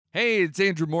Hey, it's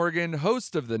Andrew Morgan,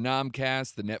 host of the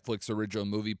Nomcast, the Netflix original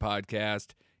movie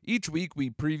podcast. Each week, we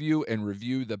preview and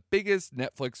review the biggest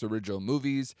Netflix original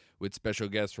movies with special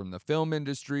guests from the film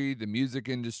industry, the music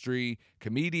industry,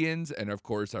 comedians, and of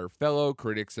course, our fellow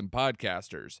critics and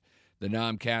podcasters. The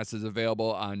Nomcast is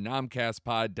available on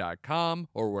nomcastpod.com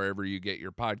or wherever you get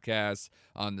your podcasts,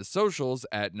 on the socials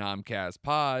at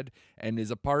nomcastpod, and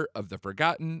is a part of the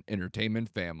Forgotten Entertainment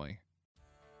family.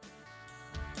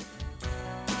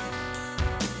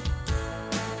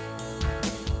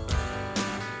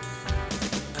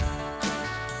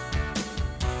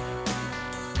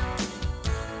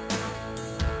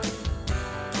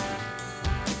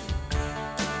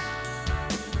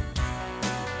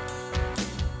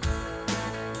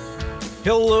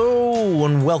 Hello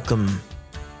and welcome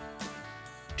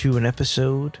to an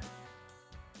episode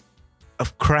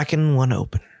of Cracking One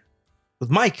Open with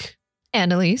Mike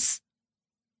and Elise.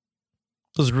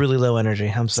 It was really low energy.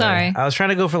 I'm sorry. I was trying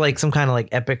to go for like some kind of like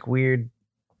epic, weird,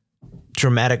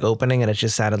 dramatic opening, and it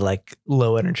just sounded like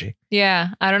low energy. Yeah,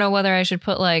 I don't know whether I should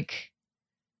put like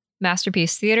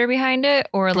Masterpiece Theater behind it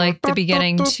or like the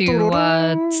beginning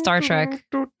to Star Trek,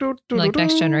 like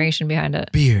Next Generation behind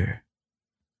it. Beer.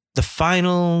 The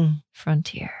final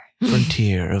frontier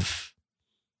of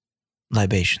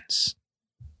libations.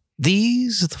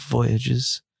 These are the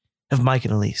voyages of Mike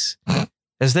and Elise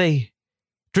as they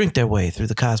drink their way through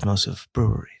the cosmos of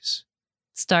breweries.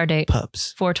 Stardate.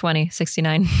 Pubs.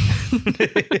 4/20/69.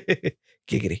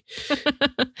 Giggity.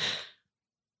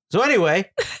 So anyway,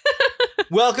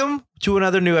 welcome to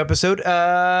another new episode.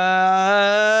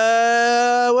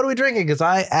 What are we drinking? Because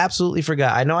I absolutely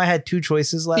forgot. I know I had two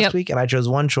choices last week, and I chose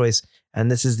one choice,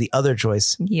 and this is the other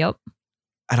choice. Yep.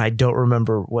 And I don't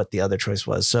remember what the other choice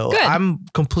was. So Good. I'm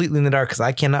completely in the dark because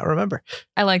I cannot remember.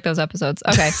 I like those episodes.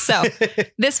 Okay, so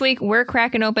this week we're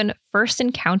cracking open First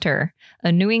Encounter,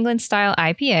 a New England-style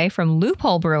IPA from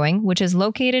Loophole Brewing, which is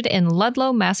located in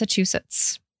Ludlow,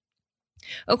 Massachusetts.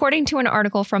 According to an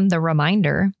article from The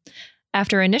Reminder,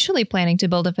 after initially planning to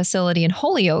build a facility in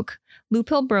Holyoke,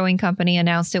 Loophole Brewing Company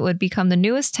announced it would become the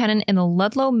newest tenant in the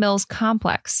Ludlow Mills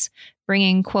complex,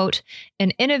 bringing, quote,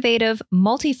 an innovative,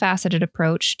 multifaceted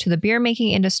approach to the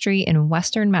beer-making industry in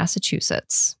Western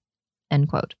Massachusetts, end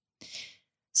quote.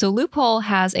 So Loophole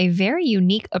has a very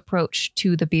unique approach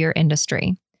to the beer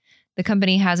industry. The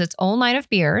company has its own line of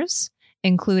beers,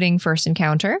 including First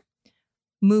Encounter,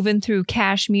 Moving Through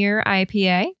Cashmere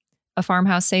IPA, a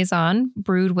farmhouse saison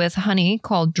brewed with honey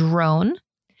called Drone,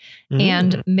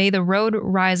 and May the Road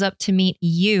Rise Up to Meet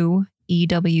You,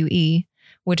 EWE,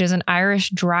 which is an Irish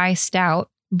dry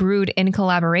stout brewed in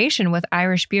collaboration with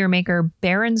Irish beer maker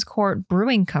Barron's Court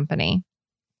Brewing Company.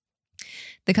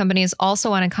 The company is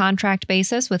also on a contract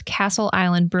basis with Castle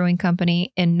Island Brewing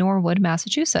Company in Norwood,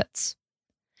 Massachusetts.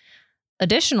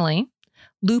 Additionally,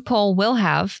 Loophole will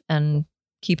have, and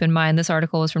keep in mind this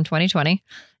article was from 2020,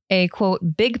 a,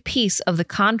 quote, big piece of the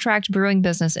contract brewing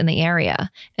business in the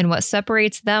area. And what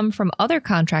separates them from other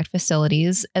contract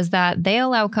facilities is that they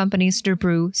allow companies to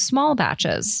brew small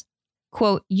batches.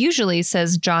 Quote, usually,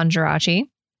 says John Geraci,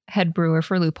 head brewer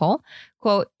for Loophole,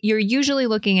 quote, you're usually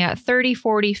looking at 30,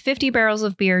 40, 50 barrels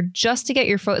of beer just to get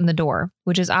your foot in the door,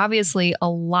 which is obviously a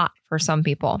lot for some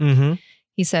people. Mm-hmm.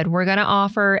 He said, we're going to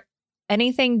offer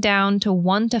anything down to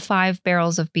 1 to 5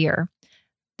 barrels of beer.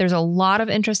 There's a lot of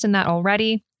interest in that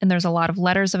already, and there's a lot of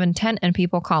letters of intent and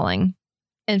people calling.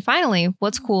 And finally,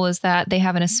 what's cool is that they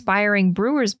have an aspiring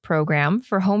brewers program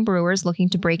for home brewers looking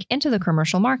to break into the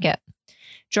commercial market.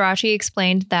 Geraci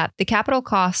explained that the capital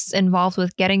costs involved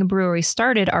with getting a brewery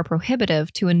started are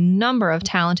prohibitive to a number of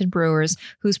talented brewers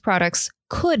whose products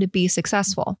could be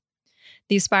successful.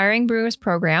 The Aspiring Brewers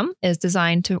program is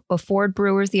designed to afford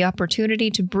brewers the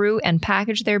opportunity to brew and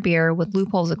package their beer with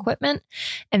Loophole's equipment,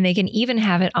 and they can even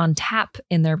have it on tap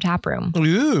in their tap room.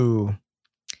 Ooh.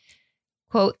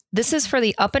 Quote, this is for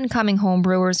the up-and-coming home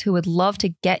brewers who would love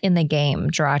to get in the game,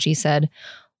 Geraci said.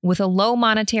 With a low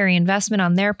monetary investment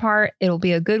on their part, it'll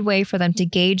be a good way for them to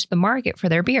gauge the market for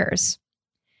their beers.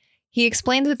 He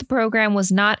explained that the program was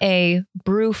not a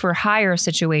brew for hire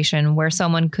situation where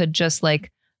someone could just like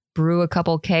brew a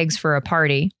couple kegs for a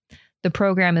party. The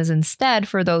program is instead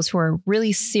for those who are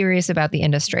really serious about the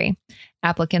industry.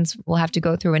 Applicants will have to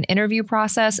go through an interview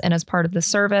process, and as part of the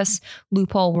service,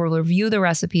 Loophole will review the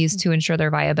recipes to ensure their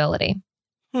viability.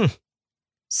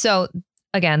 So,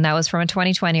 again, that was from a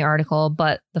 2020 article,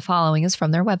 but the following is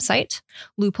from their website.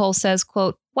 Loophole says,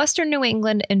 quote, Western New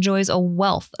England enjoys a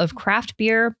wealth of craft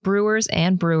beer, brewers,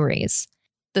 and breweries.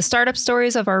 The startup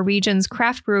stories of our region's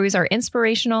craft breweries are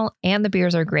inspirational and the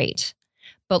beers are great.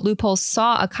 But Loopholes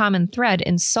saw a common thread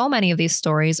in so many of these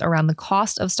stories around the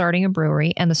cost of starting a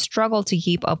brewery and the struggle to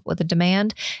keep up with the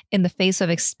demand in the face of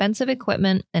expensive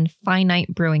equipment and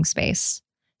finite brewing space.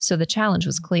 So the challenge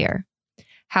was clear.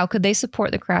 How could they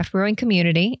support the craft brewing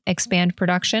community, expand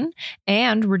production,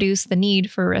 and reduce the need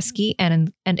for risky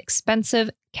and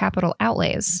expensive capital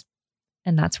outlays?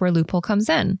 And that's where Loophole comes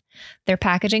in. Their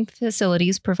packaging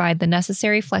facilities provide the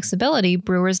necessary flexibility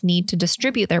brewers need to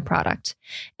distribute their product.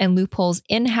 And Loophole's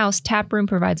in-house tap room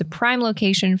provides a prime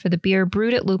location for the beer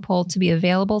brewed at Loophole to be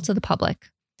available to the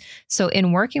public. So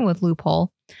in working with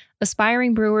Loophole,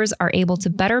 aspiring brewers are able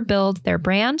to better build their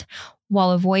brand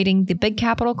while avoiding the big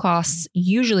capital costs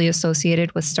usually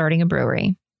associated with starting a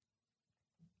brewery.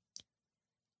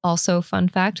 Also, fun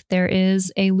fact, there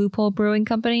is a Loophole Brewing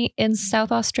Company in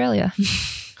South Australia.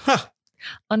 Huh.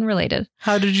 Unrelated.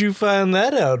 How did you find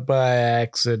that out by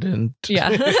accident? Yeah.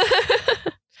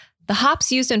 The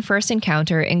hops used in First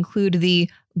Encounter include the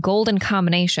golden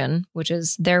combination, which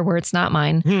is their words, not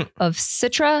mine, of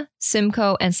Citra,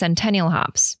 Simcoe, and Centennial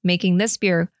hops, making this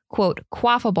beer, quote,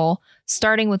 quaffable,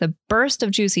 starting with a burst of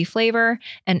juicy flavor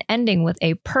and ending with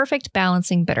a perfect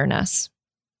balancing bitterness.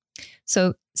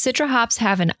 So Citra hops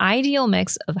have an ideal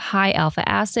mix of high alpha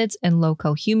acids and low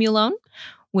cohumulone,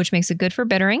 which makes it good for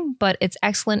bittering, but it's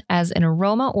excellent as an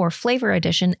aroma or flavor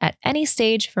addition at any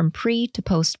stage from pre to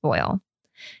post boil.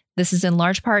 This is in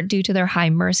large part due to their high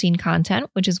myrcene content,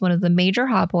 which is one of the major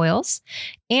hop oils,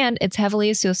 and it's heavily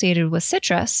associated with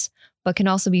citrus, but can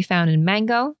also be found in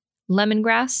mango,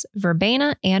 lemongrass,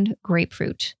 verbena, and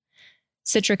grapefruit.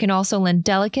 Citra can also lend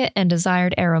delicate and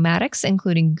desired aromatics,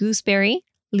 including gooseberry,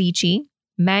 lychee,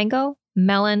 mango,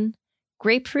 melon,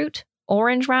 grapefruit,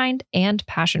 orange rind, and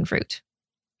passion fruit.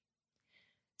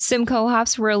 Simcoe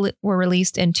hops were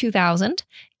released in 2000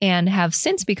 and have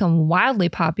since become wildly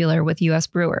popular with U.S.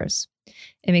 brewers.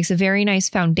 It makes a very nice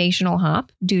foundational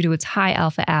hop due to its high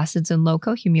alpha acids and low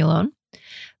cohumulone,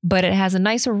 but it has a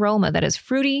nice aroma that is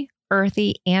fruity,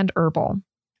 earthy, and herbal.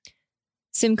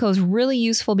 Simcoe is really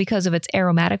useful because of its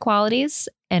aromatic qualities,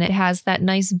 and it has that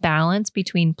nice balance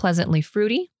between pleasantly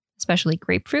fruity, especially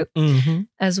grapefruit,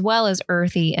 as well as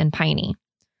earthy and piney.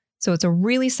 So it's a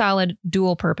really solid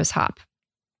dual purpose hop.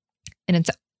 And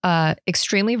it's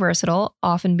extremely versatile,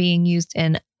 often being used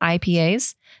in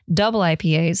IPAs, double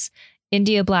IPAs,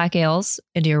 India Black Ales,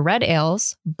 India Red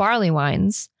Ales, barley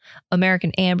wines,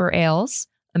 American Amber Ales,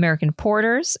 American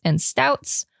Porters and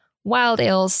Stouts, Wild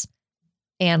Ales,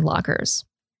 and Lockers.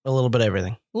 A little bit of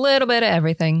everything. Little bit of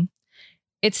everything.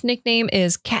 Its nickname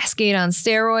is Cascade on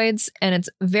steroids, and it's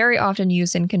very often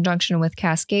used in conjunction with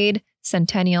Cascade,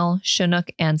 Centennial, Chinook,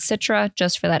 and Citra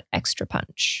just for that extra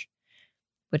punch,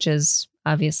 which is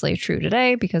obviously true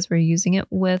today because we're using it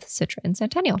with Citra and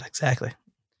Centennial. Exactly.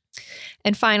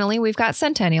 And finally, we've got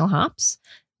Centennial hops,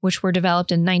 which were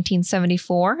developed in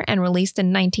 1974 and released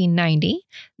in 1990.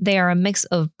 They are a mix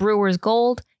of Brewer's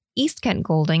Gold, East Kent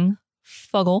Golding,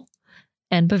 Fuggle,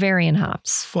 and Bavarian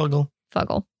hops. Fuggle.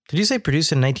 Did you say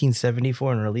produced in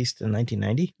 1974 and released in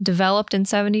 1990? Developed in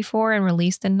 74 and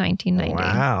released in 1990.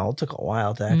 Wow, it took a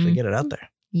while to actually get it out there.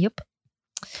 Yep.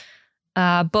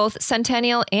 Both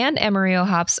Centennial and Amarillo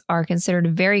hops are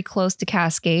considered very close to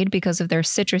Cascade because of their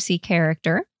citrusy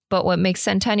character. But what makes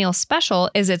Centennial special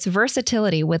is its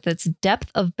versatility with its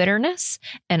depth of bitterness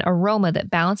and aroma that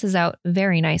balances out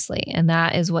very nicely. And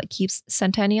that is what keeps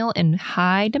Centennial in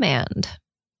high demand.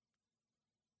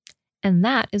 And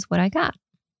that is what I got.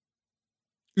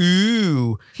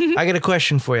 Ooh, I got a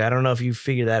question for you. I don't know if you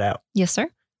figured that out. Yes, sir.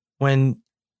 When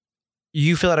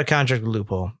you fill out a contract with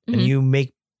Loophole and you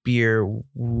make beer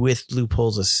with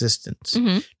Loophole's assistance,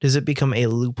 does it become a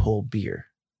Loophole beer?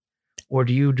 Or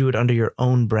do you do it under your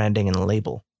own branding and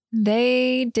label?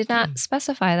 They did not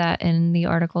specify that in the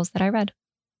articles that I read.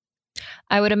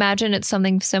 I would imagine it's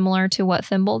something similar to what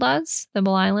Thimble does,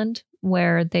 Thimble Island,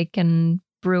 where they can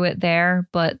brew it there,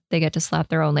 but they get to slap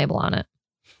their own label on it.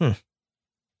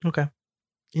 Okay.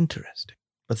 Interesting.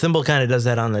 But Thimble kind of does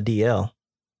that on the DL.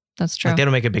 That's true. Like they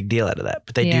don't make a big deal out of that,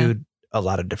 but they do a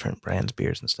lot of different brands,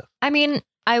 beers and stuff. I mean,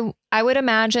 I would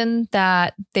imagine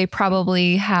that they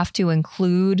probably have to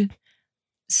include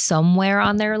somewhere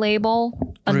on their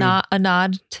label a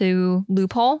nod to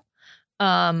Loophole.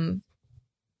 But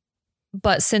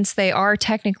since they are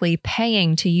technically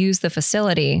paying to use the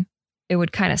facility, it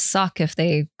would kind of suck if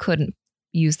they couldn't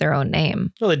use their own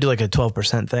name. Well, they do like a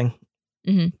 12% thing.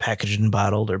 Packaged and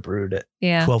bottled or brewed at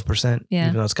 12%,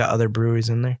 even though it's got other breweries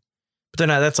in there. But they're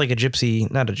not, that's like not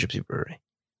a gypsy brewery.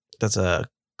 That's a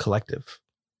collective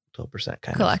 12%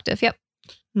 kind collective, of. Yep.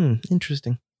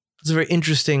 Interesting. It's a very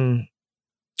interesting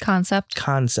concept.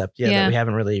 that we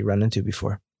haven't really run into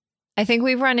before. I think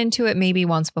we've run into it maybe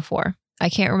once before. I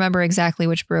can't remember exactly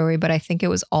which brewery, but I think it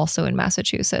was also in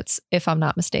Massachusetts, if I'm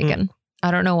not mistaken.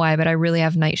 I don't know why, but I really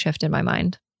have Night Shift in my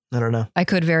mind. I don't know. I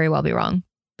could very well be wrong.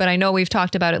 But I know we've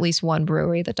talked about at least one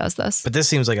brewery that does this. But this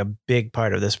seems like a big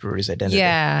part of this brewery's identity.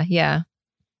 Yeah.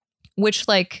 Which,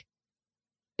 like,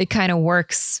 it kind of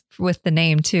works with the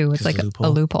name, too. It's like a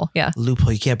loophole. Yeah.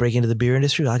 Loophole. You can't break into the beer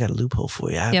industry? Well, I got a loophole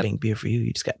for you. I make beer for you.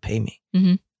 You just got to pay me.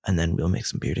 Mm-hmm. And then we'll make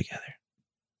some beer together.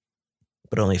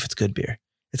 But only if it's good beer.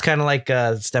 It's kind of like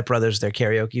Step Brothers, their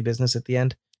karaoke business at the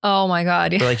end. Oh, my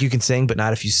God. Yeah. Where, like, you can sing, but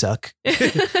not if you suck.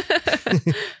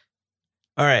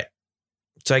 All right.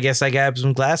 So I guess I grabbed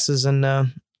some glasses and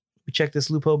we check this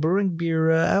Loophole Brewing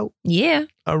beer out. Yeah.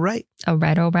 All right. All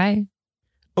right.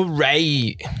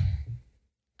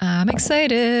 I'm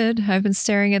excited. I've been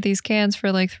staring at these cans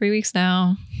for like 3 weeks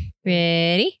now.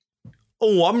 Ready?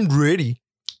 Oh, I'm ready.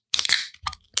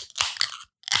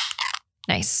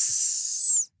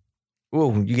 Nice.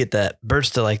 Oh, you get that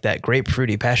burst of like that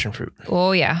grapefruity passion fruit.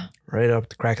 Oh, yeah. Right up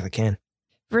the crack of the can.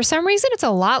 For some reason, it's a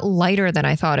lot lighter than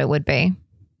I thought it would be.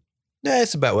 Yeah,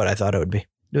 it's about what I thought it would be.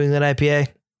 Doing that IPA.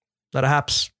 A lot of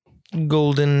hops.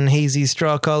 Golden hazy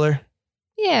straw color.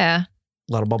 Yeah.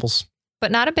 A lot of bubbles.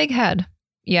 But not a big head.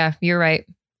 Yeah, you're right.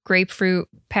 Grapefruit,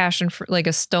 passion fruit, like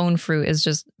a stone fruit is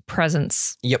just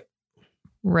presence. Yep.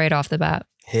 Right off the bat.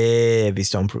 Heavy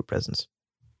stone fruit presence.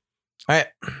 All right.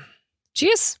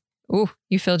 Cheers. Ooh,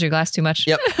 you filled your glass too much.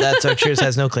 Yep. That's our cheers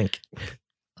has no clink.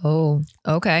 Oh,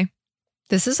 okay.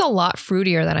 This is a lot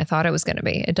fruitier than I thought it was going to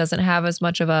be. It doesn't have as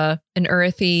much of an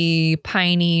earthy,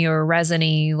 piney, or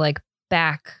resiny like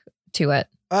back to it.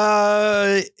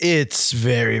 It's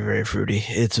very, very fruity.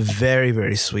 It's very,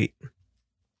 very sweet.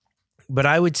 But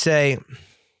I would say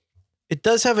it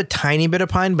does have a tiny bit of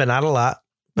pine, but not a lot.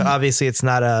 But obviously it's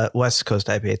not a West Coast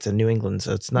IPA. It's a New England,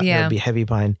 so it's not going to be heavy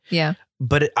pine. Yeah.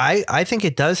 But I think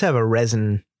it does have a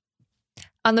resin.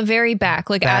 On the very back,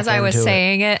 like as I was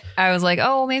saying it, I was like,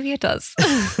 oh, maybe it does.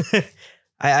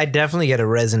 I definitely get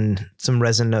some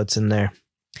resin notes in there.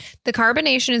 The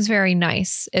carbonation is very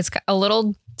nice. It's a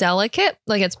little delicate,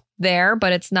 like it's there,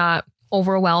 but it's not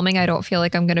overwhelming. I don't feel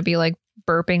like I'm going to be like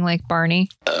burping like Barney.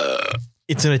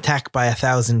 It's an attack by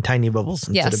 1,000 tiny bubbles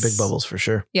instead of big bubbles for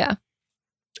sure. Yeah.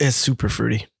 It's super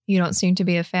fruity. You don't seem to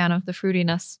be a fan of the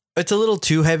fruitiness. It's a little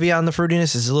too heavy on the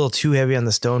fruitiness. It's a little too heavy on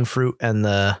the stone fruit and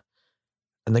the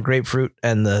grapefruit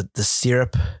and the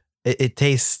syrup. It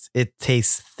tastes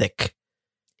thick.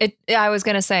 I was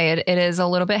going to say it is a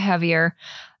little bit heavier.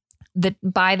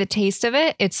 By the taste of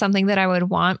it, it's something that I would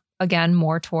want again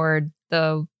more toward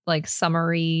the like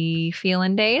summery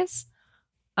feeling days.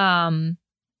 But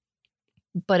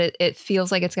it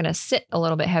feels like it's going to sit a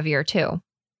little bit heavier too.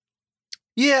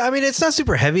 Yeah, I mean, it's not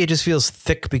super heavy. It just feels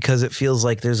thick because it feels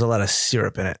like there's a lot of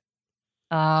syrup in it.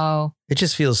 Oh. It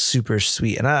just feels super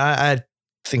sweet. And I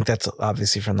think that's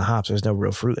obviously from the hops. There's no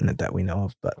real fruit in it that we know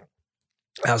of. But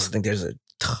I also think there's a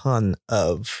ton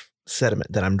of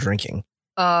sediment that I'm drinking.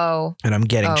 Oh. And I'm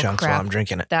getting chunks while I'm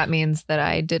drinking it. That means that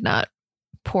I did not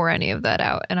pour any of that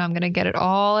out. And I'm going to get it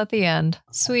all at the end.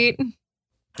 Sweet.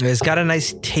 It's got a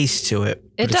nice taste to it.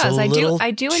 It does.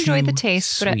 I do enjoy the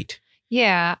taste. Sweet.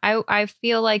 Yeah, I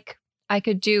feel like I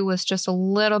could do with just a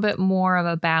little bit more of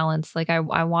a balance. Like I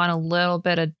want a little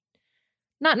bit of,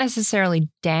 not necessarily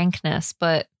dankness,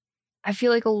 but I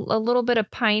feel like a little bit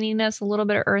of pininess, a little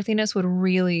bit of earthiness would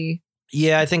really.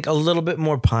 Yeah, I think a little bit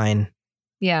more pine.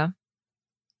 Yeah.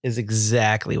 Is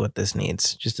exactly what this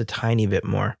needs. Just a tiny bit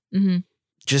more. Mm-hmm.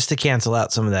 Just to cancel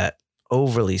out some of that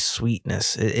overly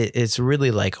sweetness. It's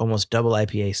really like almost double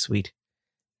IPA sweet.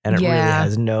 And it really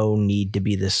has no need to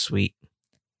be this sweet.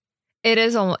 It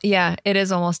is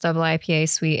almost double IPA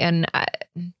sweet, and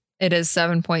it is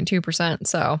 7.2%.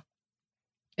 So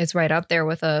it's right up there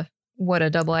with what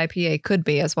a double IPA could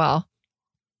be as well.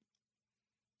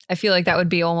 I feel like that would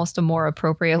be almost a more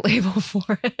appropriate label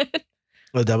for it.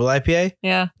 A double IPA?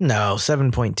 Yeah. No,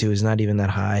 7.2 is not even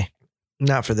that high.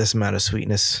 Not for this amount of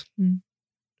sweetness. Mm.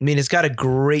 I mean, it's got a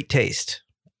great taste,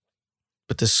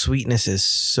 but the sweetness is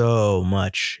so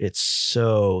much. It's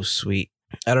so sweet.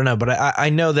 I don't know, but I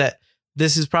know that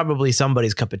this is probably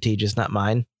somebody's cup of tea, just not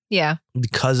mine. Yeah.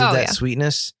 Because of that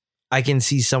sweetness, I can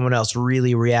see someone else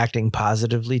really reacting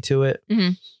positively to it.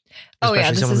 Mm-hmm.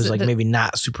 Especially someone who's like maybe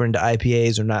not super into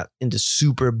IPAs or not into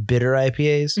super bitter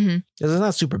IPAs. Mm-hmm. Because it's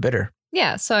not super bitter.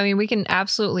 Yeah. So, I mean, we can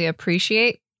absolutely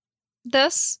appreciate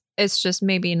this. It's just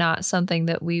maybe not something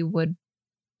that we would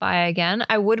buy again.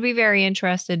 I would be very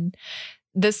interested.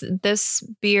 This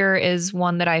beer is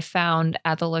one that I found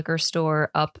at the liquor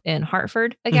store up in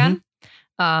Hartford again,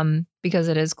 because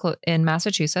it is in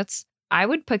Massachusetts. I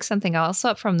would pick something else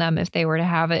up from them if they were to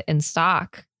have it in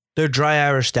stock. Their dry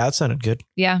Irish stout sounded good.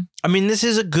 Yeah. I mean, this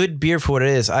is a good beer for what it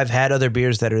is. I've had other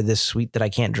beers that are this sweet that I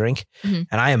can't drink. Mhm.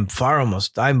 And I'm far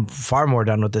more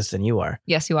done with this than you are.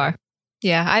 Yes, you are.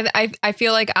 Yeah. I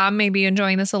feel like I'm maybe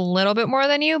enjoying this a little bit more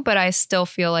than you, but I still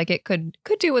feel like it could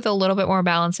do with a little bit more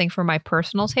balancing for my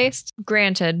personal taste.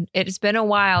 Granted, it's been a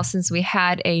while since we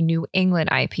had a New England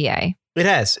IPA. It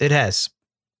has.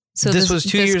 So This was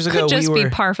 2 years ago, Could just we be were-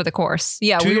 par for the course.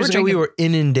 Yeah, 2 years ago, we drinking- were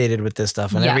inundated with this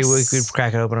stuff. And every week Yes. we'd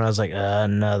crack it open and I was like,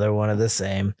 another one of the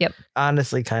same. Yep.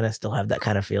 Honestly, kind of still have that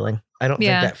kind of feeling. I don't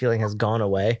Yeah. think that feeling has gone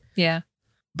away. Yeah.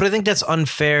 But I think that's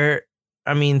unfair.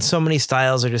 I mean, so many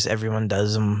styles are just everyone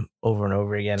does them over and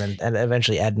over again and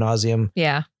eventually ad nauseum.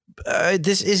 Yeah.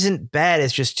 This isn't bad.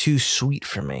 It's just too sweet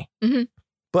for me. Mhm.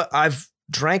 But I've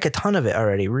drank a ton of it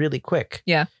already really quick.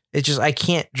 Yeah. It's just I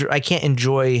can't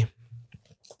enjoy.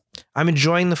 I'm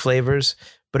enjoying the flavors,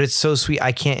 but it's so sweet.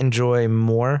 I can't enjoy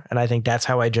more. And I think that's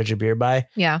how I judge a beer by.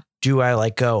 Yeah. Do I I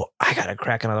got to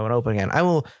crack another one open again? I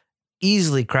will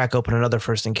easily crack open another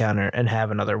First Encounter and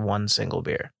have another one single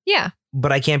beer. Yeah.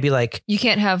 But I can't be like, You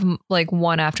can't have like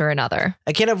one after another.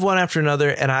 I can't have one after another.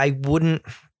 And I wouldn't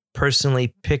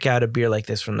personally pick out a beer like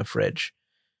this from the fridge.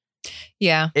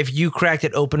 Yeah. If you cracked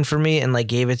it open for me and like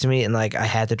gave it to me and like I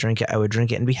had to drink it, I would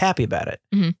drink it and be happy about it.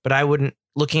 Mhm. But I wouldn't,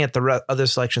 looking at the other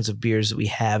selections of beers that we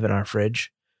have in our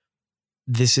fridge,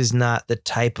 this is not the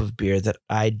type of beer that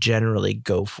I generally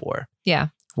go for. Yeah.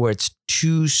 Where it's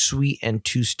too sweet and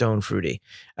too stone fruity.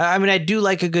 I mean, I do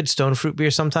like a good stone fruit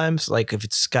beer sometimes, like if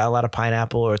it's got a lot of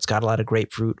pineapple or it's got a lot of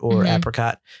grapefruit or Mhm.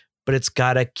 apricot, but it's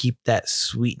got to keep that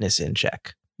sweetness in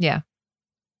check. Yeah.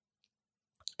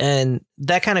 And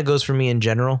that kind of goes for me in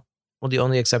general. Well, the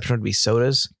only exception would be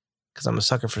sodas because I'm a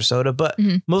sucker for soda. But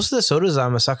Mhm. most of the sodas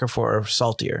I'm a sucker for are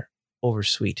saltier over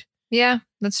sweet. Yeah.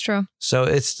 That's true. So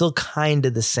it's still kind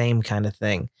of the same kind of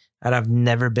thing. And I've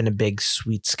never been a big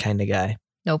sweets kind of guy.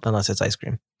 Nope. Unless it's ice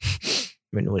cream.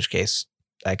 In which case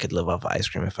I could live off ice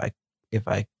cream if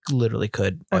I literally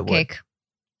could. I Or would. cake.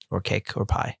 Or cake or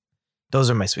pie. Those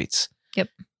are my sweets. Yep.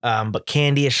 But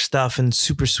candy-ish stuff and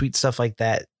super sweet stuff like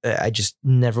that, I just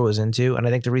never was into. And I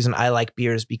think the reason I like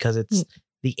beer is because it's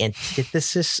the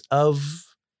antithesis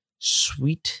of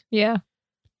sweet. Yeah.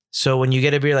 So when you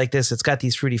get a beer like this, it's got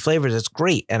these fruity flavors. It's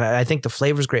great. And I think the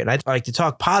flavor's great. And I like to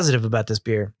talk positive about this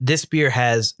beer. This beer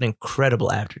has an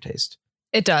incredible aftertaste.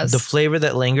 It does. The flavor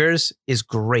that lingers is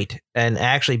great and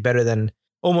actually better than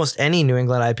almost any New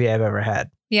England IPA I've ever had.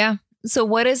 Yeah. So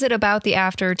what is it about the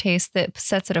aftertaste that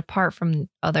sets it apart from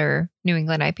other New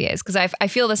England IPAs? Because I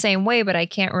feel the same way, but I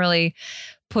can't really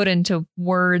put into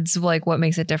words like what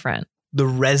makes it different. The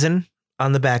resin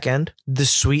on the back end, the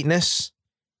sweetness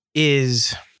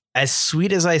is as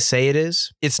sweet as I say it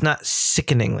is. It's not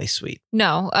sickeningly sweet.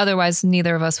 No, otherwise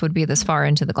neither of us would be this far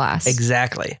into the glass.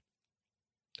 Exactly.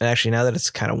 And actually, now that it's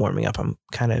kind of warming up, I'm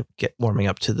kind of warming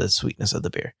up to the sweetness of the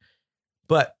beer.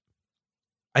 But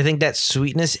I think that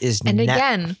sweetness is And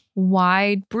again,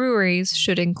 why breweries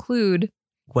should include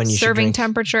when you should serving drink.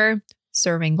 temperature,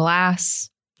 serving glass.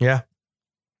 Yeah.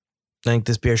 I think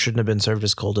this beer shouldn't have been served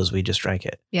as cold as we just drank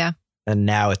it. Yeah. And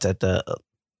now it's at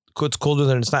it's colder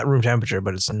than, it's not room temperature,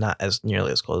 but it's not as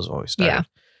nearly as cold as when we started. Yeah.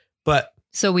 But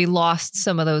So we lost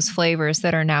some of those flavors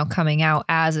that are now coming out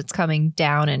as it's coming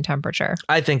down in temperature.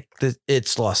 I think that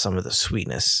it's lost some of the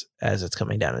sweetness as it's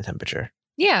coming down in temperature,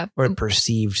 Yeah. or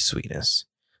perceived sweetness.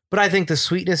 But I think the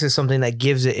sweetness is something that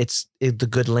gives it the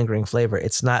good lingering flavor.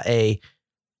 It's not a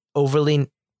overly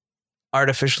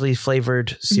artificially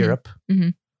flavored syrup.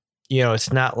 Mhm. You know,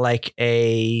 it's not like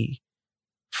a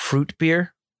fruit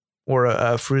beer or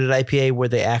a fruited IPA where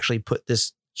they actually put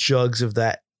this jugs of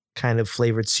that kind of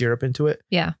flavored syrup into it.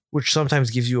 Yeah. Which sometimes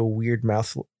gives you a weird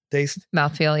mouth taste.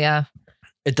 Mouthfeel. Yeah.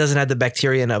 It doesn't have the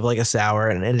bacteria of like a sour,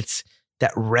 and it's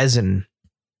that resin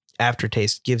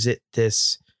aftertaste gives it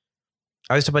this.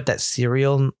 I always talk about that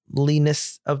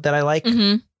cerealiness of that I like.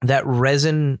 Mm-hmm. That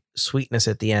resin sweetness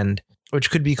at the end, which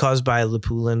could be caused by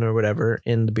lupulin or whatever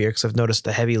in the beer, because I've noticed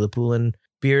the heavy lupulin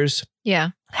beers Yeah.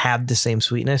 have the same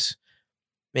sweetness.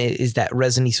 Is that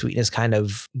resiny sweetness kind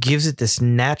of gives it this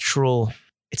natural,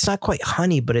 it's not quite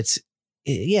honey, but it's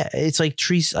like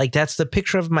trees. Like that's the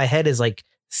picture of my head is like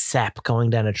sap going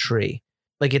down a tree.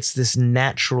 Like it's this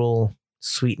natural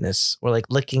sweetness, or like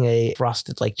licking a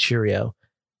frosted like Cheerio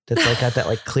that's like got that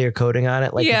like clear coating on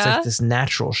it. Like it's Yeah. like this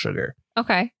natural sugar,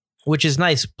 Okay. which is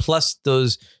nice. Plus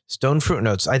those stone fruit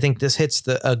notes. I think this hits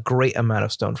a great amount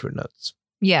of stone fruit notes.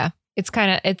 Yeah.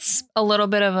 It's a little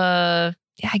bit of a,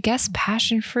 I guess,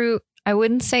 passion fruit. I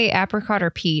wouldn't say apricot or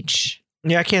peach.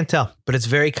 Yeah, I can't tell, but it's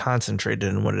very concentrated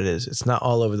in what it is. It's not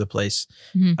all over the place.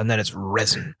 Mhm. And then it's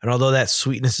resin. And although that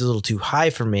sweetness is a little too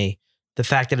high for me, the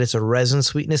fact that it's a resin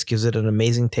sweetness gives it an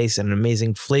amazing taste and an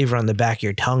amazing flavor on the back of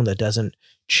your tongue that doesn't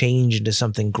change into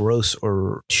something gross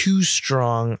or too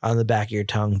strong on the back of your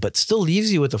tongue, but still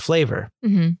leaves you with a flavor.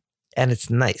 Mhm. And it's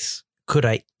nice. Could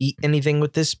I eat anything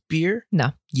with this beer?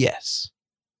 No. Yes.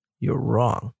 You're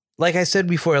wrong. Like I said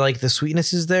before, like the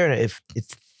sweetness is there. And if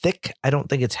it's thick, I don't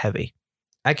think it's heavy.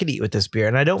 I could eat with this beer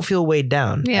and I don't feel weighed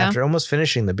down after almost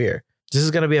finishing the beer. This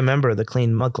is going to be a member of the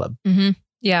Clean Mug Club. Mhm.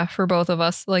 Yeah, for both of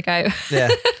us. Like I. Yeah.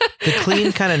 The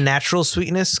clean kind of natural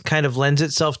sweetness kind of lends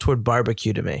itself toward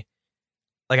barbecue to me.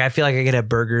 Like I feel like I could have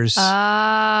burgers.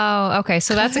 Oh, okay.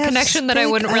 So that's a connection that I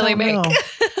wouldn't really make.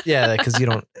 Yeah, because you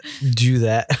don't do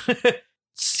that.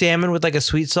 Salmon with like a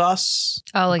sweet sauce.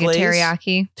 Oh, like glaze, a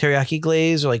teriyaki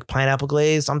glaze or like pineapple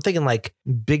glaze. I'm thinking like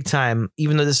big time,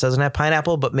 even though this doesn't have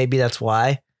pineapple, but maybe that's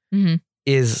why,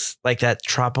 is like that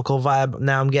tropical vibe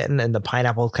now I'm getting, and the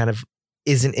pineapple kind of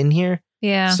isn't in here.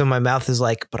 Yeah. So my mouth is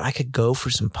like, but I could go for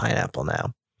some pineapple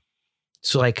now.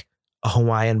 So like a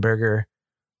Hawaiian burger,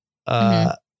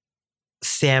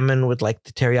 salmon with like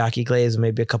the teriyaki glaze,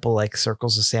 maybe a couple like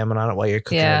circles of salmon on it while you're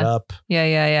cooking it up.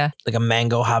 Yeah. Like a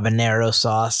mango habanero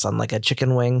sauce on like a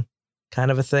chicken wing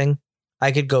kind of a thing.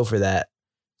 I could go for that.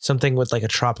 Something with like a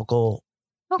tropical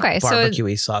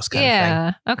barbecue-y sauce kind of thing.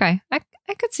 Yeah. Okay.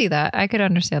 I could see that. I could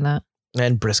understand that.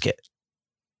 And brisket.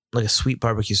 Like a sweet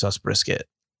barbecue sauce brisket.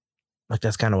 Like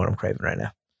that's kind of what I'm craving right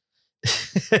now.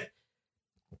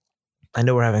 I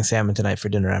know we're having salmon tonight for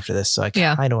dinner after this, so I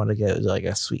kind of want to get like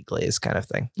a sweet glaze kind of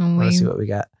thing. I want to see what we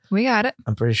got. We got it.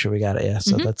 I'm pretty sure we got it, yeah.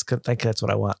 So that's good. I think that's what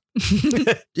I want.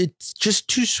 It's just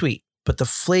too sweet, but the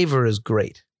flavor is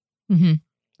great. And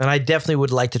I definitely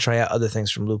would like to try out other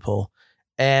things from Loophole.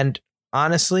 And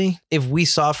honestly, if we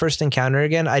saw First Encounter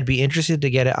again, I'd be interested to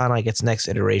get it on like its next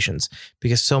iterations,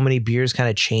 because so many beers kind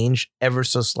of change ever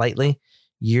so slightly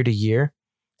year to year.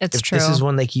 It's true. If this is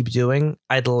one they keep doing,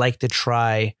 I'd like to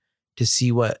try to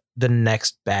see what the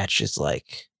next batch is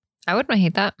like. I wouldn't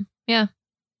hate that. Yeah.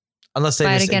 Unless they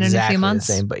just again exactly in a few months.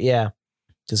 the same. But yeah.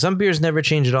 Because some beers never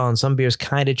change at all, and some beers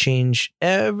kind of change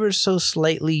ever so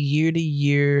slightly year to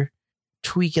year,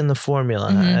 tweaking the formula.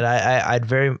 And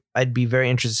I'd be very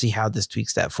interested to see how this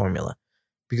tweaks that formula.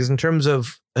 Because in terms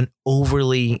of an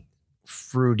overly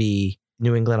fruity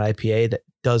New England IPA that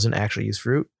doesn't actually use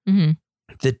fruit,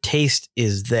 the taste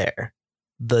is there.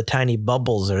 The tiny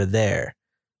bubbles are there.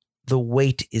 The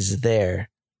weight is there.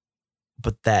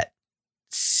 But that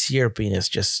syrupiness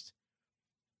just,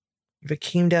 if it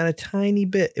came down a tiny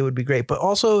bit, it would be great. But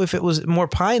also if it was more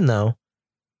pine though,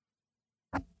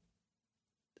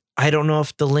 I don't know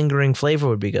if the lingering flavor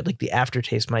would be good. Like the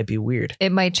aftertaste might be weird.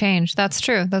 It might change. That's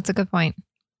true. That's a good point.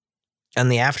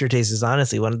 And the aftertaste is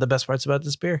honestly one of the best parts about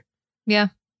this beer. Yeah.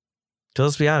 So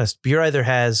let's be honest. Beer either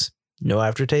has no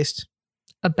aftertaste,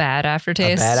 a bad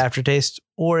aftertaste,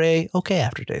 or a okay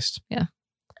aftertaste. Yeah.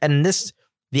 And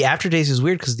the aftertaste is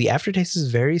weird because the aftertaste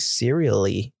is very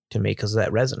cereally to me because of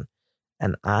that resin.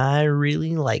 And I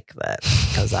really like that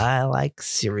because I like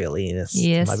cerealiness.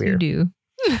 Yes, in my beer. you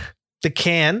do. The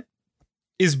can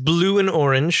is blue and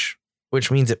orange,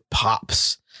 which means it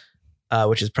pops,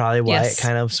 which is probably why it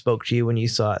kind of spoke to you when you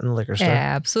saw it in the liquor store.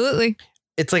 Absolutely.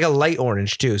 It's like a light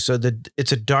orange too. So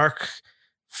it's a dark,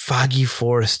 foggy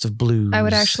forest of blues. I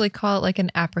would actually call it like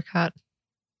an apricot.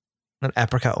 An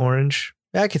apricot orange.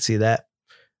 Yeah, I could see that.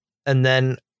 And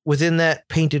then within that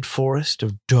painted forest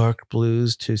of dark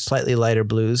blues to slightly lighter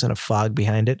blues and a fog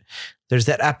behind it, there's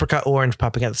that apricot orange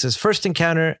popping out that says First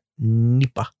Encounter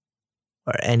NEIPA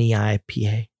or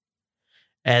NEIPA.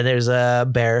 And there's a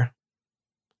bear,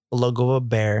 a logo of a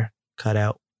bear cut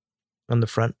out on the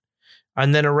front.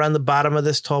 And then around the bottom of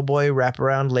this tall boy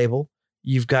wraparound label,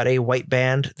 you've got a white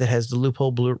band that has the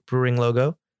Loophole Brewing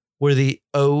logo, where the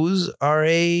O's are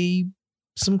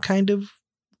some kind of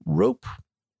rope.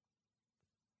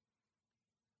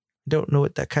 Don't know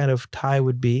what that kind of tie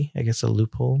would be. I guess a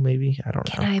loophole, maybe. I don't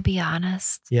know. Can I be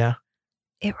honest? Yeah.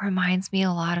 It reminds me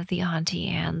a lot of the Auntie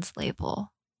Anne's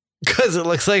label. Because it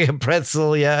looks like a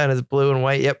pretzel, yeah, and it's blue and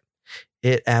white. Yep.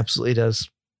 It absolutely does.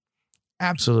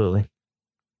 Absolutely.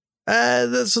 So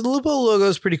the Loophole logo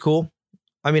is pretty cool.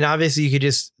 I mean, obviously, you could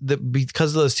just,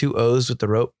 because of those two O's with the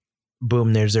rope,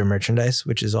 boom, there's their merchandise,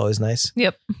 which is always nice.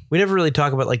 Yep. We never really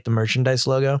talk about like the merchandise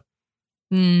logo.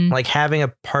 Like having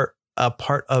a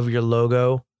part of your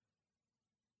logo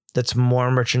that's more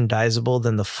merchandisable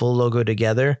than the full logo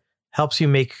together helps you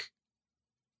make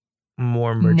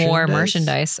more merchandise. More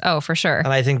merchandise. Oh, for sure. And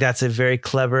I think that's a very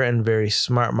clever and very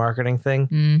smart marketing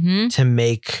thing to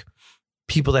make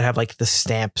people that have like the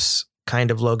stamps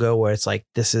kind of logo where it's like,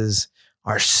 this is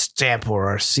our stamp or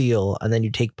our seal, and then you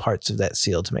take parts of that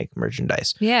seal to make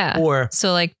merchandise. Yeah. Or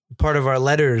So like, part of our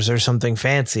letters or something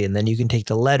fancy, and then you can take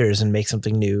the letters and make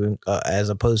something new, as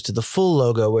opposed to the full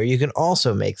logo where you can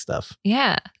also make stuff.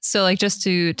 yeah. So like, just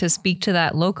to speak to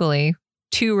that locally,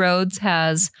 Two Roads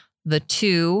has the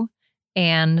 2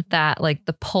 and that like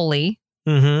the pulley.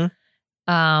 Mm-hmm.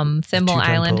 Thimble two-ton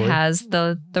Island pulley. has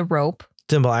the rope.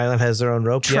 Thimble Island has their own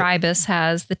rope. Yep. Tribus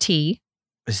has the T.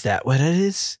 Is that what it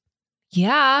is?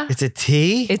 Yeah. It's a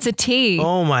T? It's a T.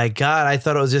 Oh my God. I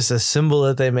thought it was just a symbol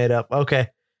that they made up. Okay.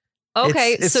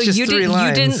 Okay, it's so just you 3 didn't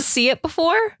lines. see it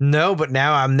before? No, but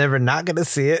now I'm never not going to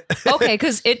see it. Okay,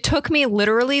 because it took me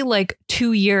literally like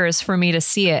 2 years for me to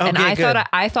see it, and Okay, I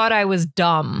good. thought I was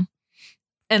dumb,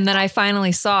 and then I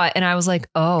finally saw it, and I was like,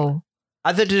 oh,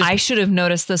 I thought I should have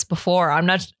noticed this before. I'm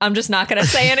just not going to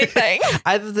say anything.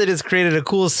 I thought they just created a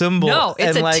cool symbol. No,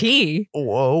 it's and a T.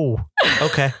 Whoa.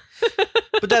 Okay.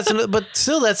 but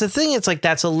still, that's the thing. It's like,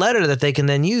 that's a letter that they can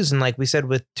then use. And like we said,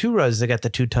 with Two Roads, they got the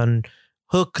 2-ton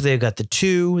hook. They've got the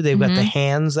 2. They've got the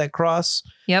hands that cross.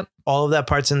 Yep. All of that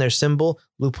part's in their symbol.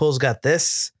 Loophole's got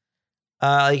this.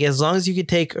 Like, as long as you could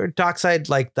take, or Dockside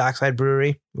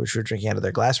Brewery, which we're drinking out of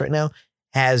their glass right now,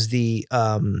 has the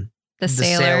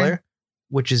sailor,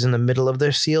 which is in the middle of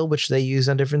their seal, which they use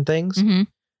on different things. Mhm.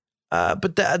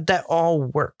 But that all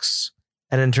works.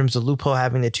 And in terms of Loophole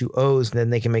having the 2 O's, then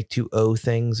they can make 2 O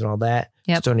things and all that.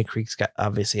 Yep. Stony Creek's got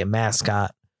obviously a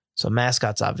mascot. So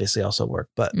mascots obviously also work.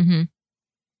 But Mhm.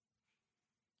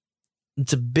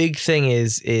 it's a big thing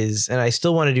is, and I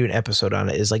still want to do an episode on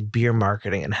it, is like beer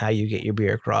marketing and how you get your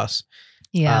beer across.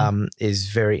 Yeah. Is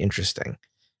very interesting.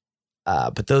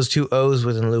 But those 2 O's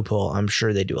within Loophole, I'm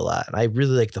sure they do a lot. And I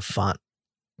really like the font.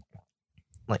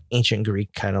 Like ancient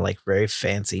Greek, kind of like very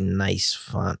fancy, nice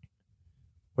font.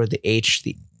 Where the H,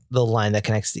 the line that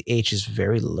connects the H is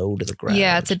very low to the ground.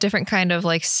 Yeah, it's a different kind of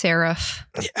like serif.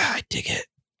 Yeah, I dig it.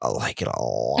 I like it a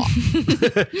lot.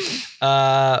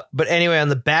 But anyway, on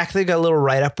the back, they got a little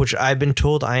write-up, which I've been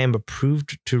told I am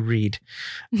approved to read.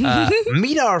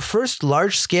 Meet our first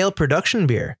large-scale production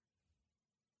beer.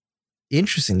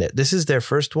 Interesting that this is their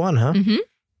first one, huh? Mhm.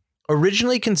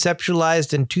 Originally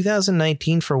conceptualized in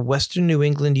 2019 for Western New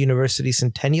England University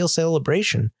Centennial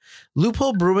Celebration,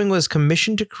 Loophole Brewing was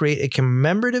commissioned to create a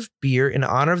commemorative beer in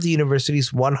honor of the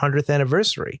university's 100th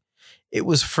anniversary. It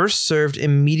was first served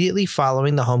immediately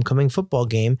following the homecoming football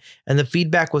game, and the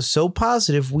feedback was so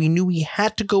positive we knew we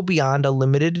had to go beyond a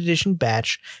limited edition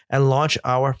batch and launch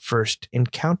our first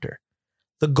encounter.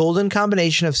 The golden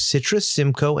combination of citrus,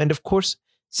 Simcoe, and of course,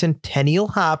 Centennial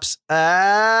hops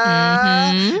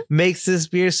makes this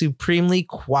beer supremely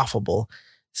quaffable,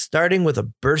 starting with a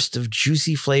burst of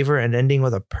juicy flavor and ending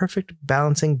with a perfect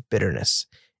balancing bitterness.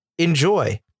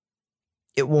 Enjoy.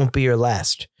 It won't be your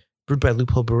last. Brewed by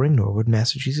Loophole Brewing, Norwood,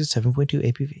 Massachusetts, 7.2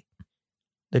 ABV.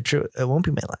 The true, it won't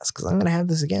be my last because I'm going to have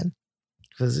this again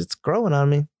because it's growing on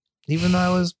me, even though I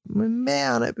was meh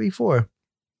on it before.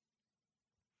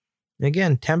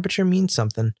 Again, temperature means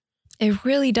something. It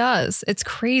really does. It's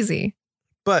crazy.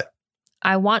 But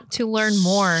I want to learn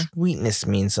more. Sweetness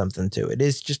means something too. It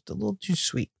is just a little too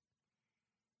sweet.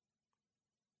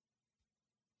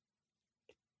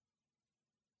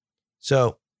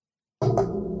 So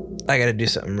I got to do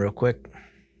something real quick.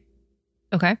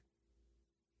 Okay.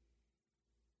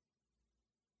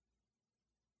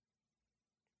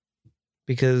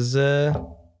 Because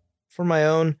for my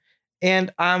own,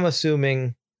 and I'm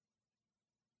assuming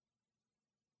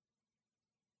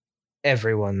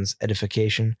everyone's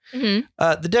edification. Mhm.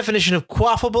 The definition of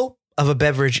quaffable, of a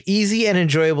beverage easy and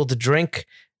enjoyable to drink,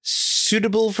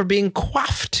 suitable for being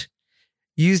quaffed,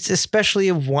 used especially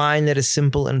of wine that is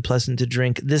simple and pleasant to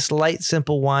drink. This light,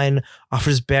 simple wine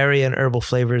offers berry and herbal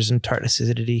flavors and tart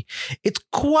acidity. It's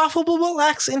quaffable but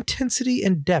lacks intensity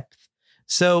and depth.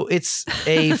 So it's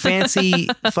a fancy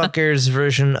fucker's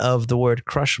version of the word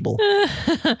crushable.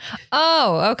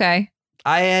 Oh, okay.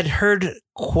 I had heard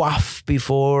quaff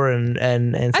before and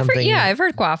something. I've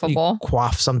heard you quaffable.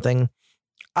 quaff something.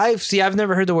 I've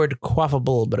never heard the word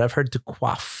quaffable, but I've heard to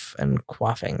quaff and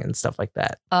quaffing and stuff like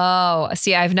that. Oh,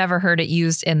 see, I've never heard it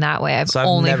used in that way. I've So I've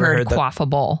only never heard heard the-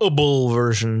 quaffable. A bull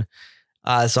version.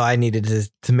 So I needed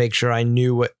to make sure I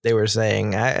knew what they were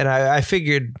saying. I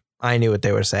figured I knew what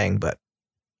they were saying, but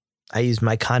I used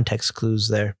my context clues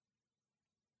there.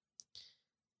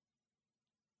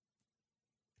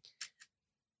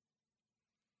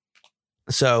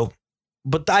 So,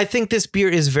 but I think this beer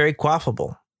is very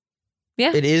quaffable.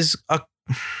 Yeah. It is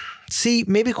See,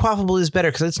 maybe quaffable is better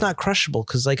because it's not crushable.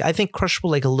 Because like I think crushable,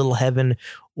 like a Little Heaven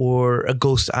or a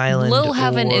Ghost Island. Little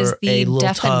Heaven is the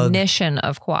definition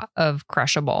Tug. of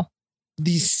crushable.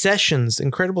 These sessions,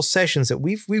 incredible sessions that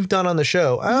we've done on the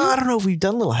show. I don't know if we've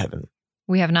done Little Heaven.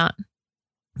 We have not,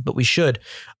 but we should.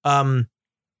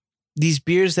 These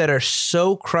beers that are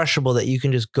so crushable that you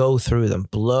can just go through them,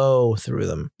 blow through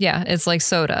them. Yeah, it's like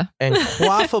soda. And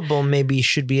quaffable maybe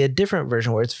should be a different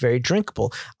version where it's very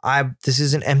drinkable. This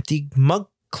is an Empty Mug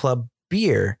Club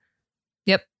beer.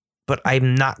 Yep. But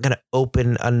I'm not going to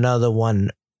open another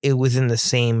one within the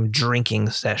same drinking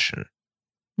session.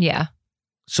 Yeah.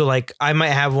 So like I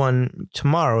might have one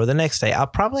tomorrow or the next day. I'll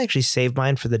probably actually save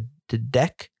mine for the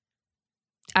deck.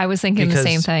 I was thinking the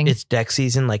same thing. It's deck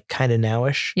season, like kind of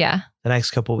nowish. Yeah. The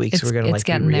next couple of weeks, we're going to like be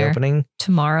getting there. reopening.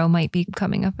 Tomorrow might be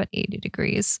coming up at 80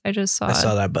 degrees. I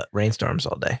saw that, but rainstorms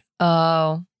all day.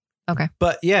 Oh, okay.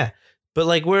 But yeah, but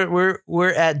like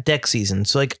we're at deck season.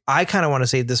 So like I kind of want to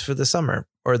save this for the summer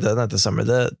or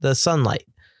the sunlight,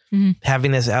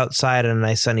 having this outside on a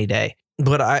nice sunny day.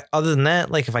 But other than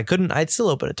that, like if I couldn't, I'd still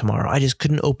open it tomorrow. I just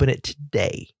couldn't open it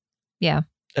today. Yeah.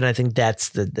 And I think that's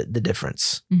the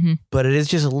difference. Mm-hmm. But it is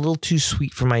just a little too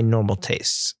sweet for my normal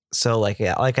tastes. So like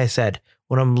I said,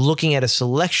 when I'm looking at a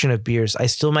selection of beers, I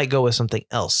still might go with something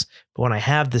else. But when I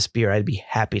have this beer, I'd be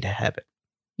happy to have it.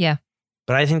 Yeah.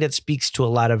 But I think that speaks to a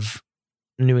lot of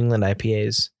New England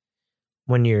IPAs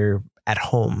when you're at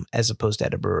home as opposed to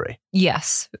at a brewery.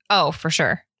 Yes. Oh, for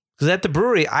sure. Because at the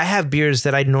brewery, I have beers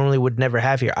that I normally would never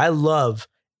have here. I love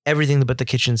everything but the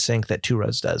kitchen sink that Two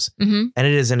Roads does. Mm-hmm. And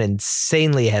it is an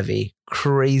insanely heavy,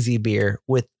 crazy beer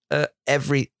with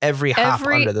every hop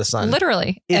under the sun.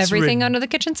 Literally. It's everything under the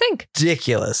kitchen sink.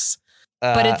 Ridiculous.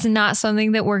 But it's not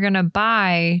something that we're going to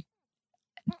buy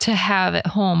to have at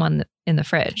home in the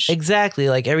fridge. Exactly.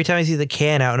 Like every time I see the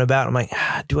can out and about, I'm like,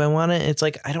 do I want it? It's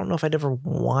like, I don't know if I'd ever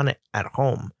want it at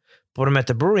home. But when I'm at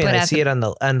the brewery and I see it on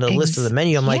the list of the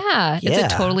menu, I'm like,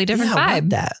 it's a totally different vibe. I want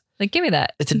that. Like, give me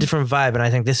that. It's a different vibe. And I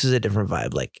think this is a different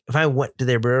vibe. Like if I went to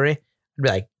their brewery, I'd be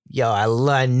like, yo,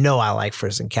 I know I like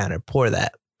First Encounter. Pour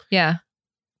that. Yeah.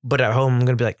 But at home, I'm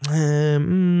going to be like,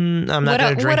 I'm not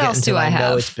going to drink it until I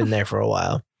know it's been there for a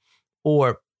while.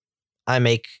 Or I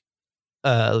make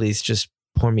Elise just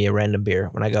pour me a random beer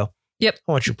when I go, yep.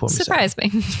 I want you to pour me Surprise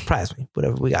me. Surprise me.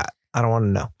 Whatever we got. I don't want to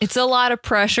know. It's a lot of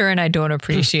pressure and I don't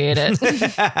appreciate it.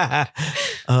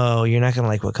 Oh, you're not going to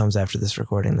like what comes after this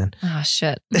recording then. Oh,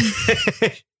 shit.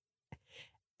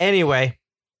 Anyway,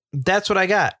 that's what I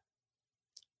got.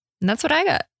 And that's what I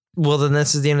got. Well, then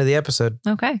this is the end of the episode.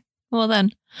 Okay. Well,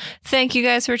 then, thank you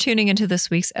guys for tuning into this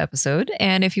week's episode.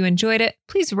 And if you enjoyed it,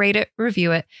 please rate it,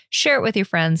 review it, share it with your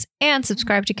friends, and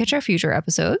subscribe to catch our future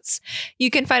episodes. You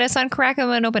can find us on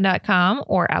crackingopen.com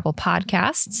or Apple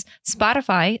Podcasts,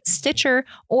 Spotify, Stitcher,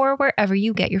 or wherever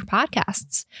you get your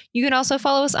podcasts. You can also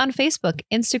follow us on Facebook,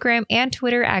 Instagram, and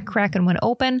Twitter at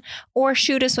KrakenWhenOpen, or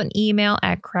shoot us an email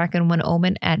at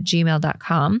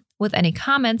KrakenWhenOpen@gmail.com with any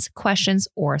comments, questions,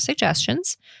 or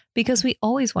suggestions, because we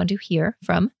always want to hear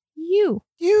from you.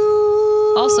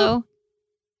 Also,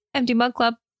 Empty Mug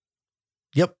Club.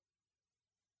 Yep.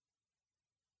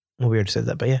 Well, we already said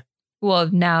that, but yeah. Well,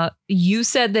 now you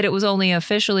said that it was only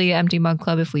officially Empty Mug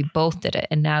Club if we both did it,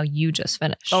 and now you just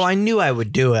finished. Oh, I knew I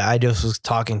would do it. I just was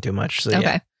talking too much. So okay.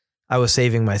 Yeah, I was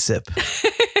saving my sip.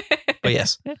 But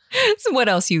yes. So what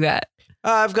else you got?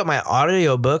 I've got my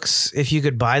audiobooks. If you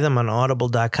could buy them on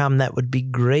audible.com, that would be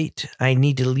great. I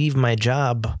need to leave my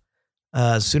job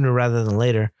sooner rather than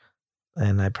later.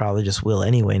 And I probably just will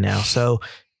anyway now. So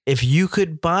if you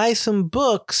could buy some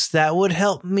books, that would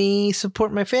help me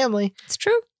support my family. It's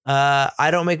true. I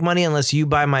don't make money unless you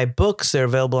buy my books. They're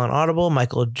available on Audible.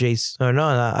 Michael Jason. Oh, no,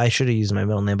 I should have used my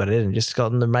middle name, but I didn't. Just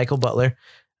called him the Michael Butler.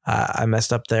 I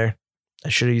messed up there. I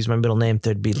should have used my middle name.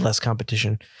 There'd be less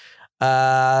competition.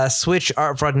 Switch,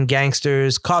 Art, Fraud, and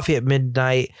Gangsters, Coffee at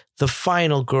Midnight, The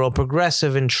Final Girl,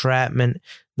 Progressive Entrapment,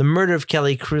 The Murder of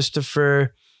Kelly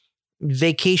Christopher,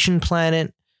 Vacation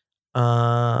Planet.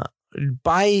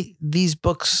 Buy these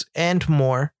books and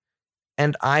more,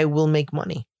 and I will make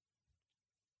money.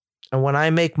 And when I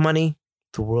make money,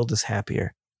 the world is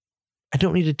happier. I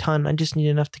don't need a ton. I just need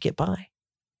enough to get by.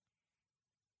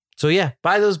 So yeah,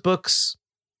 buy those books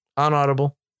on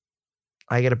Audible.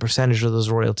 I get a percentage of those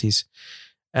royalties.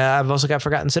 I've also got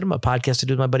Forgotten Cinema, a podcast to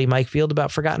do with my buddy Mike Field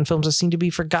about forgotten films that seem to be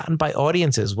forgotten by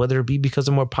audiences, whether it be because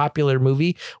a more popular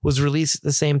movie was released at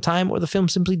the same time or the film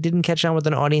simply didn't catch on with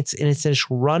an audience in its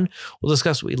initial run. We'll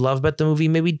discuss what we love about the movie,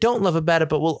 maybe don't love about it,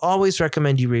 but we'll always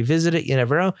recommend you revisit it. You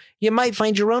never know. You might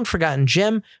find your own forgotten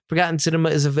gem. Forgotten Cinema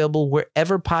is available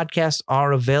wherever podcasts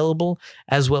are available,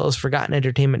 as well as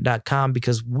ForgottenEntertainment.com,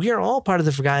 because we're all part of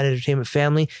the Forgotten Entertainment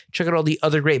family. Check out all the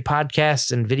other great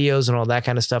podcasts and videos and all that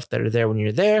kind of stuff that are there when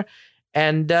you're there.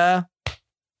 And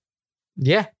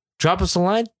yeah, drop us a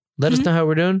line. Let us know how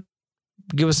we're doing.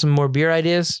 Give us some more beer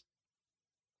ideas.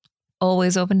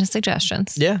 Always open to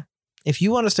suggestions. Yeah. If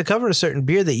you want us to cover a certain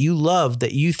beer that you love,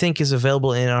 that you think is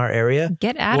available in our area,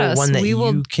 get at or us. one that we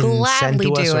will you can send gladly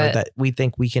to us do or it. that we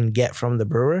think we can get from the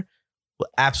brewer, we'll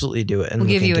absolutely do it. And We'll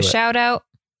give look you a into it. shout out.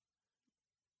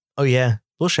 Oh, yeah.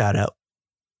 We'll shout out.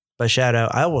 By shout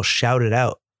out, I will shout it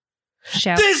out.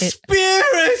 Shout This it. beer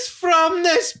is from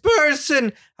this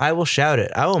person. I will shout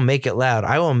it. I will make it loud.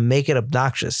 I will make it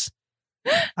obnoxious.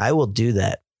 I will do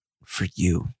that for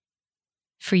you.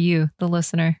 For you, the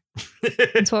listener.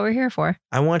 That's what we're here for.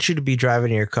 I want you to be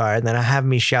driving your car and then I have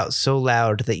me shout so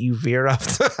loud that you veer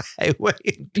off the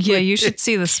highway. Yeah, you should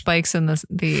see the spikes in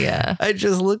the I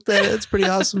just looked at it. It's pretty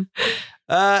awesome.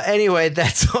 Anyway,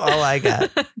 that's all I got.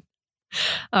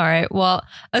 All right. Well,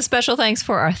 a special thanks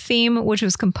for our theme, which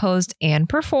was composed and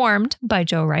performed by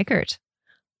Joe Reichert.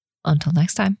 Until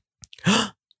next time.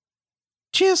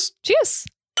 Cheers. Cheers.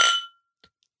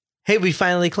 Hey, we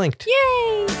finally clinked.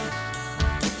 Yay.